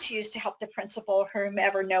 And that's used to help the principal or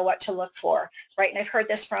whomever know what to look for, right? And I've heard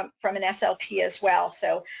this from an SLP as well.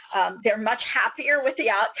 So they're much happier with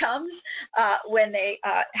the outcomes when they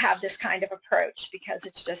have this kind of approach because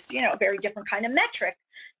it's just, a very different kind of metric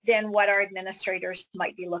than what our administrators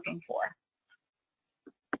might be looking for.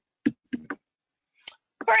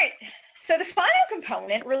 All right. So the final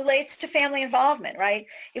component relates to family involvement, right?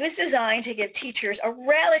 It was designed to give teachers a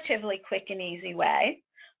relatively quick and easy way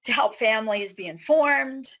to help families be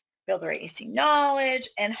informed, build their AAC knowledge,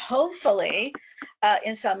 and hopefully,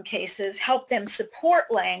 in some cases, help them support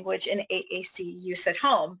language and AAC use at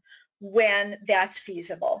home when that's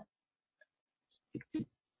feasible.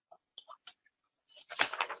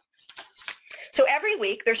 So every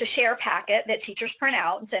week, there's a share packet that teachers print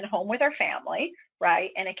out and send home with their family, right?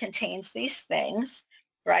 And it contains these things.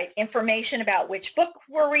 Right? Information about which book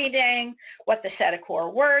we're reading, what the set of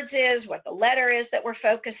core words is, what the letter is that we're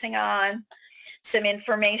focusing on, some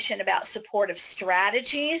information about supportive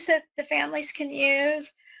strategies that the families can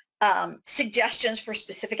use, suggestions for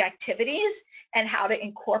specific activities and how to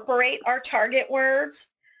incorporate our target words,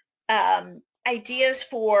 ideas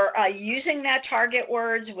for using that target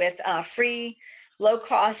words with free,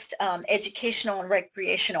 low-cost educational and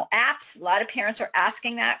recreational apps. A lot of parents are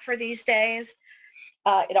asking that for these days.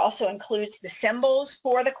 It also includes the symbols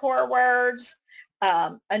for the core words,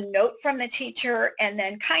 a note from the teacher, and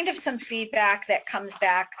then kind of some feedback that comes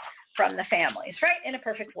back from the families, right? In a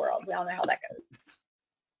perfect world, we all know how that goes.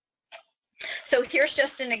 So here's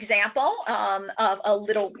just an example of a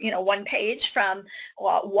little, one page from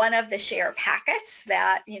one of the share packets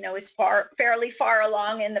that, is fairly far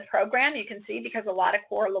along in the program. You can see because a lot of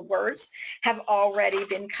core words have already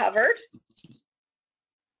been covered.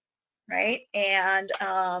 Right? And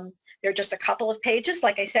there are just a couple of pages,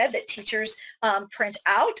 like I said, that teachers print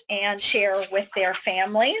out and share with their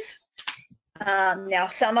families. Now,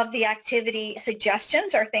 some of the activity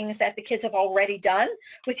suggestions are things that the kids have already done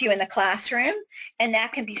with you in the classroom, and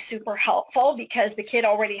that can be super helpful because the kid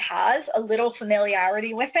already has a little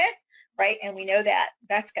familiarity with it, right? And we know that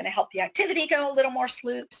that's going to help the activity go a little more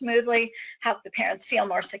smoothly, help the parents feel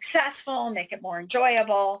more successful, make it more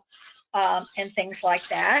enjoyable, and things like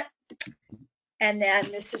that. And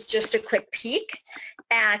then this is just a quick peek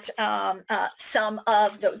at some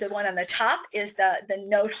of the one on the top is the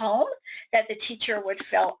note home that the teacher would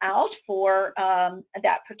fill out for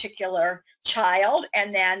that particular child.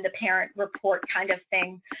 And then the parent report kind of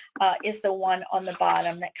thing is the one on the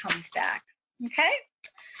bottom that comes back. Okay.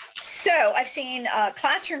 So I've seen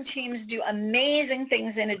classroom teams do amazing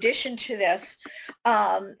things in addition to this,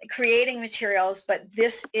 creating materials, but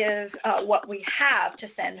this is what we have to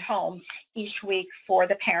send home each week for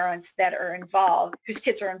the parents that are involved, whose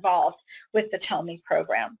kids are involved with the Tell Me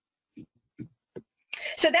program.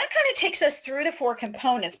 So that kind of takes us through the 4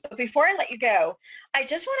 components, but before I let you go, I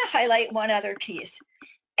just want to highlight one other piece.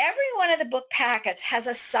 Every one of the book packets has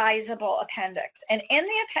a sizable appendix, and in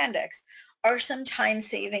the appendix are some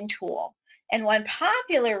time-saving tool. And one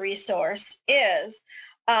popular resource is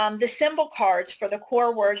the symbol cards for the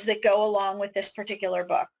core words that go along with this particular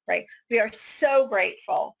book, right? We are so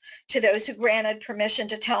grateful to those who granted permission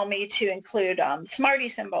to Tell Me to include Smarty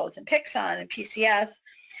symbols and Pixon and PCS,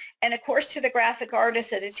 and of course to the graphic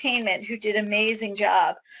artists at Attainment who did an amazing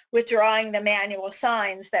job with drawing the manual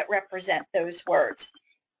signs that represent those words.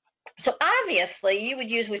 So obviously you would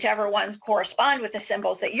use whichever ones correspond with the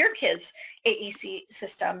symbols that your kids' AAC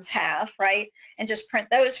systems have, right? And just print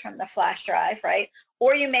those from the flash drive, right?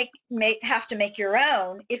 Or you have to make your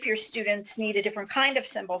own if your students need a different kind of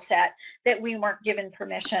symbol set that we weren't given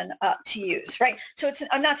permission to use, right? So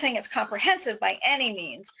I'm not saying it's comprehensive by any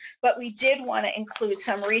means, but we did want to include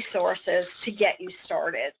some resources to get you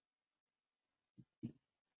started,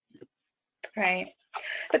 right?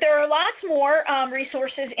 But there are lots more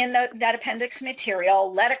resources in that appendix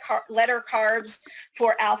material, letter cards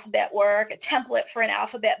for alphabet work, a template for an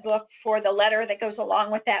alphabet book for the letter that goes along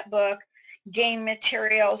with that book, game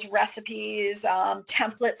materials, recipes,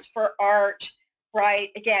 templates for art, right?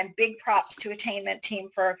 Again, big props to Attainment team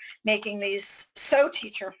for making these so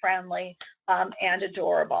teacher-friendly and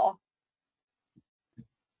adorable.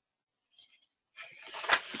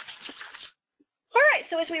 All right,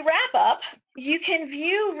 so as we wrap up, you can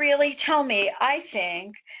view really Tell Me, I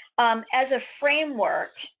think, as a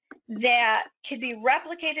framework that could be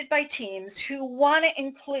replicated by teams who want to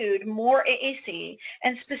include more AAC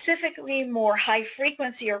and specifically more high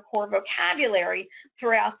frequency or core vocabulary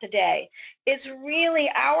throughout the day. It's really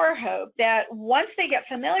our hope that once they get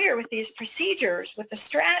familiar with these procedures, with the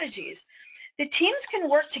strategies, the teams can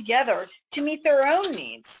work together to meet their own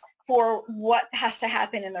needs for what has to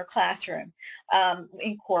happen in their classroom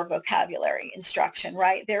in core vocabulary instruction,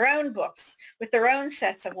 right? Their own books with their own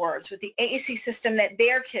sets of words, with the AAC system that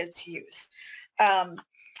their kids use.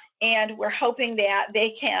 And we're hoping that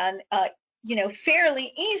they can,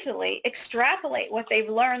 fairly easily extrapolate what they've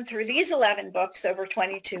learned through these 11 books over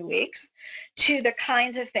 22 weeks to the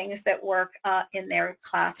kinds of things that work in their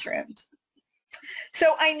classrooms.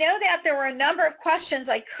 So I know that there were a number of questions.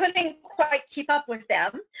 I couldn't quite keep up with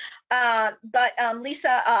them, but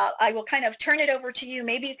Lisa, I will kind of turn it over to you.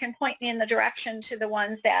 Maybe you can point me in the direction to the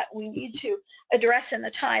ones that we need to address in the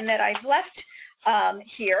time that I've left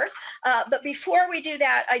here. But before we do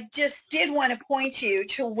that, I just did want to point you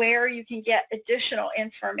to where you can get additional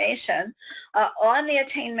information. On the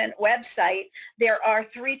Attainment website, there are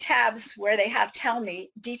 3 tabs where they have Tell Me,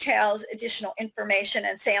 Details, Additional Information,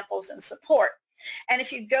 and Samples and Support. And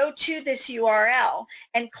if you go to this URL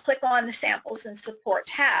and click on the Samples and Support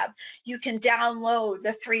tab, you can download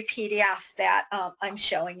the 3 PDFs that I'm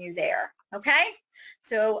showing you there, okay?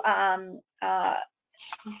 So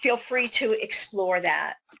feel free to explore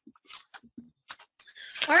that.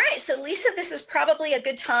 All right, so Lisa, this is probably a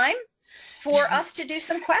good time for us to do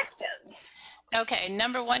some questions. Okay,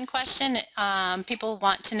 number 1 question, people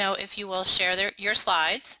want to know if you will share your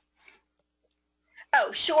slides. Oh,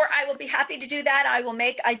 sure, I will be happy to do that. I will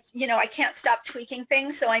I can't stop tweaking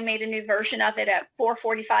things, so I made a new version of it at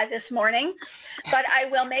 4:45 this morning. But I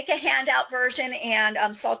will make a handout version, and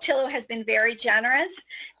Saltillo has been very generous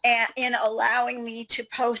in allowing me to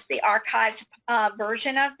post the archived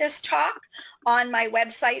version of this talk on my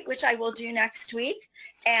website, which I will do next week.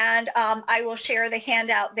 And I will share the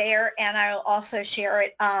handout there, and I'll also share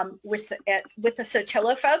it with the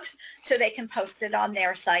Saltillo folks so they can post it on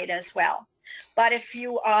their site as well. But if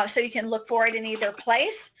you, so you can look for it in either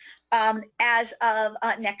place as of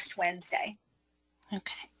next Wednesday.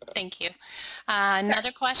 Okay, thank you.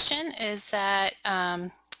 Another question is that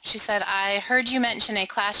she said, I heard you mention a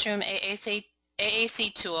classroom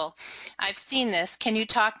AAC tool. I've seen this. Can you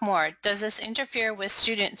talk more? Does this interfere with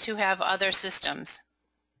students who have other systems?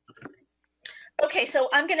 Okay, so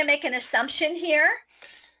I'm going to make an assumption here.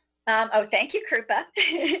 Oh, thank you, Krupa.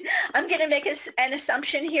 I'm going to make an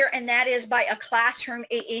assumption here, and that is by a classroom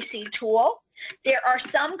AAC tool. There are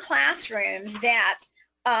some classrooms that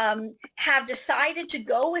have decided to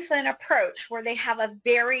go with an approach where they have a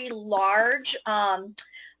very large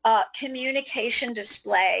communication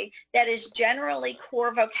display that is generally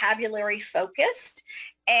core vocabulary focused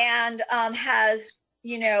and has,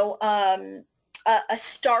 a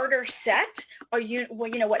starter set, or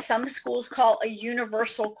what some schools call a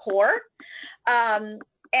universal core. And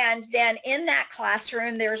then in that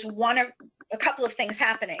classroom, there's a couple of things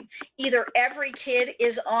happening. Either every kid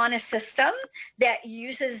is on a system that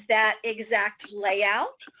uses that exact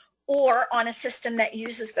layout, or on a system that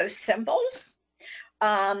uses those symbols,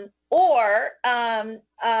 or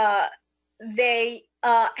they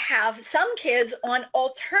have some kids on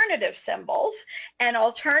alternative symbols and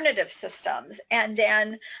alternative systems, and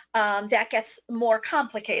then that gets more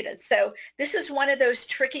complicated. So this is one of those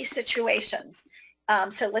tricky situations.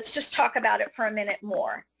 So let's just talk about it for a minute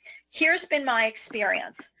more. Here's been my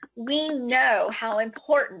experience. We know how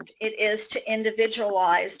important it is to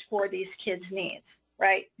individualize for these kids' needs,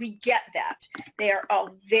 right? We get that. They are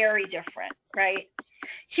all very different, right?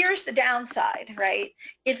 Here's the downside, right?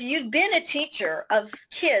 If you've been a teacher of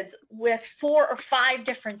kids with 4 or 5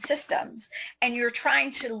 different systems and you're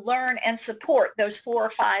trying to learn and support those 4 or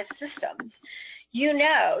 5 systems, you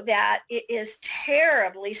know that it is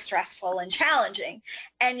terribly stressful and challenging,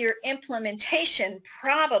 and your implementation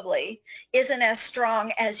probably isn't as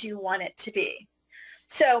strong as you want it to be.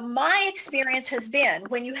 So my experience has been,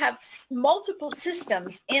 when you have multiple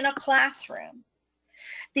systems in a classroom,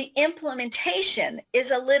 the implementation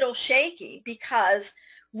is a little shaky because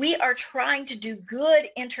we are trying to do good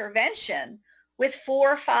intervention with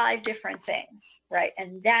 4 or 5 different things, right?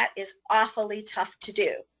 And that is awfully tough to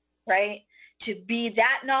do, right? To be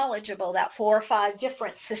that knowledgeable, that 4 or 5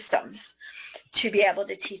 different systems, to be able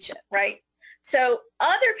to teach it, right? So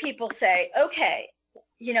other people say, okay,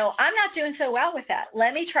 I'm not doing so well with that.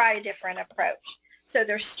 Let me try a different approach. So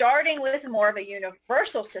they're starting with more of a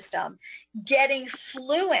universal system, getting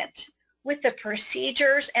fluent with the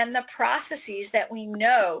procedures and the processes that we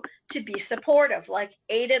know to be supportive, like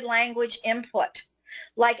aided language input,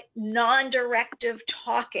 like non-directive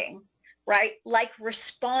talking, right? Like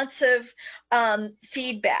responsive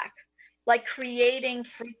feedback, like creating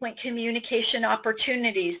frequent communication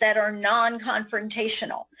opportunities that are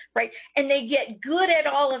non-confrontational, right? And they get good at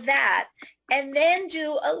all of that, and then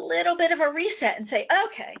do a little bit of a reset and say,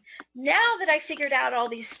 okay, now that I figured out all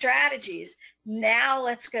these strategies, now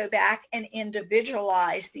let's go back and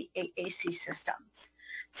individualize the AAC systems.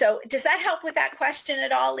 So does that help with that question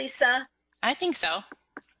at all, Lisa? I think so.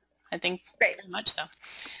 I think Great. very much so.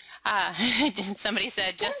 Somebody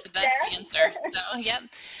said just the best answer. So, yep.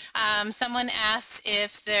 Someone asked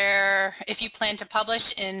if you plan to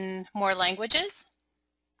publish in more languages.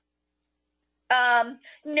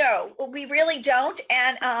 No, we really don't,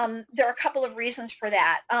 and there are a couple of reasons for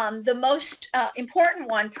that. The most important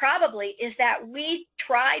one probably is that we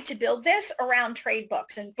tried to build this around trade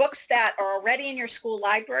books and books that are already in your school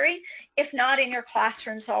library, if not in your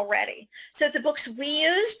classrooms already. So the books we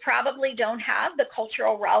use probably don't have the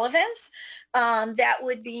cultural relevance that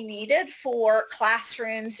would be needed for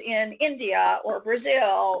classrooms in India or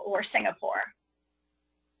Brazil or Singapore.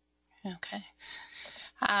 Okay.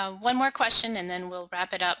 One more question, and then we'll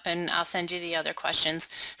wrap it up, and I'll send you the other questions.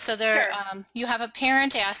 So there, sure. You have a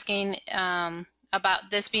parent asking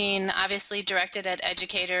about this being obviously directed at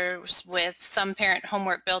educators with some parent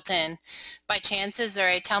homework built in. By chance, is there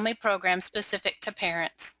a Tell Me program specific to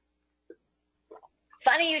parents?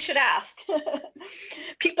 Funny you should ask.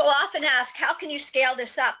 People often ask, how can you scale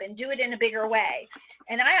this up and do it in a bigger way?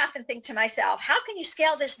 And I often think to myself, how can you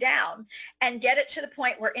scale this down and get it to the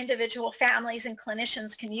point where individual families and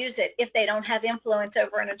clinicians can use it if they don't have influence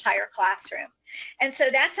over an entire classroom? And so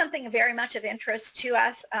that's something very much of interest to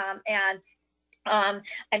us, and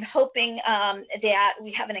I'm hoping that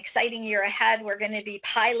we have an exciting year ahead. We're going to be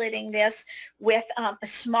piloting this with a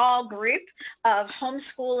small group of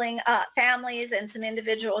homeschooling families and some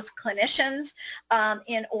individuals, clinicians,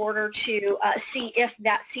 in order to see if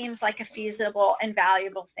that seems like a feasible and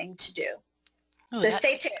valuable thing to do. Ooh, so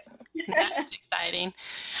stay tuned. That's exciting.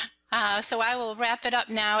 So I will wrap it up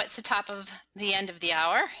now. It's the top of the end of the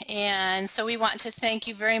hour. And so we want to thank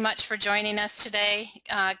you very much for joining us today.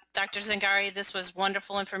 Dr. Zangari, this was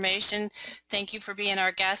wonderful information. Thank you for being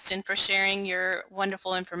our guest and for sharing your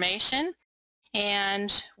wonderful information.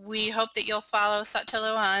 And we hope that you'll follow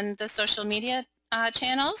Saltillo on the social media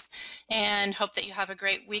channels, and hope that you have a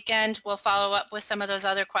great weekend. We'll follow up with some of those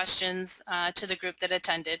other questions to the group that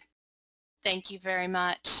attended. Thank you very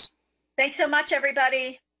much. Thanks so much,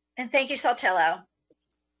 everybody. And thank you, Saltillo.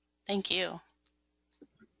 Thank you.